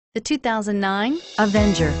The 2009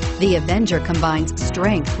 Avenger. The Avenger combines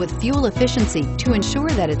strength with fuel efficiency to ensure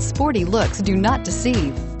that its sporty looks do not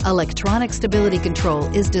deceive. Electronic stability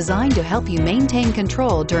control is designed to help you maintain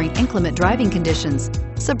control during inclement driving conditions.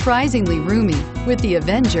 Surprisingly roomy, with the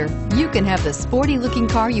Avenger, you can have the sporty-looking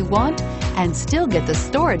car you want and still get the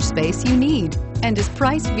storage space you need, and is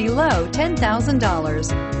priced below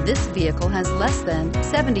 $10,000. This vehicle has less than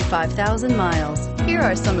 75,000 miles. Here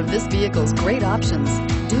are some of this vehicle's great options: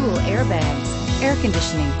 dual airbags, air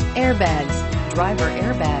conditioning, airbags, driver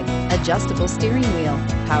airbag, adjustable steering wheel,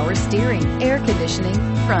 power steering, air conditioning,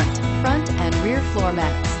 front and rear floor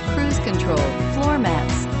mats, cruise control, floor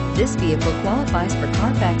mats. This vehicle qualifies for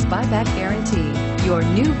Carfax buyback guarantee. Your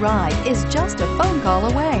new ride is just a phone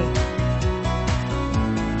call away.